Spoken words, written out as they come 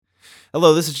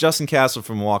Hello, this is Justin Castle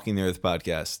from Walking the Earth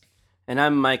podcast. And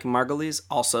I'm Mike Margulies,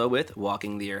 also with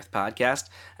Walking the Earth podcast.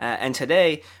 And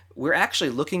today, we're actually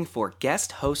looking for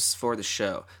guest hosts for the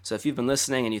show. So if you've been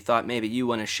listening and you thought maybe you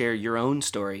want to share your own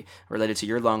story related to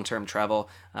your long-term travel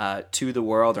to the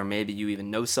world, or maybe you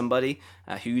even know somebody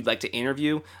who you'd like to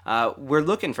interview, we're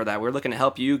looking for that. We're looking to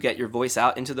help you get your voice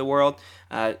out into the world.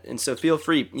 And so feel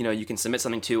free, you can submit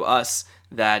something to us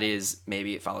that is,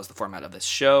 maybe it follows the format of this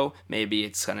show, maybe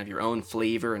it's kind of your own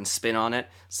flavor and spin on it.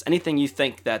 So anything you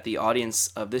think that the audience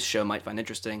of this show might find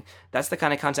interesting, that's the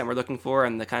kind of content we're looking for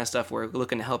and the kind of stuff we're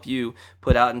looking to help you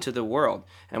put out into the world.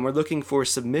 And we're looking for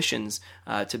submissions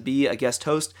to be a guest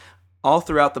host all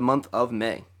throughout the month of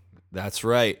May. That's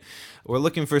right. We're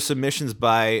looking for submissions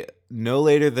by no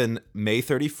later than May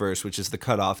 31st, which is the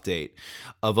cutoff date,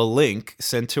 of a link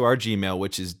sent to our Gmail,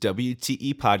 which is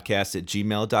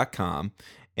wtepodcast@gmail.com.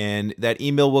 And that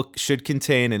email should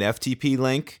contain an FTP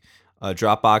link, a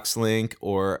Dropbox link,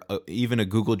 or even a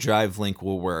Google Drive link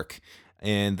will work.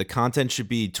 And the content should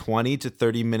be 20 to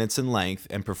 30 minutes in length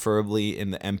and preferably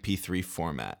in the MP3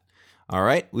 format. All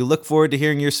right. We look forward to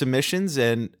hearing your submissions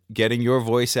and getting your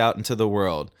voice out into the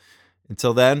world.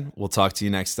 Until then, we'll talk to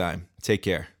you next time. Take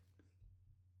care.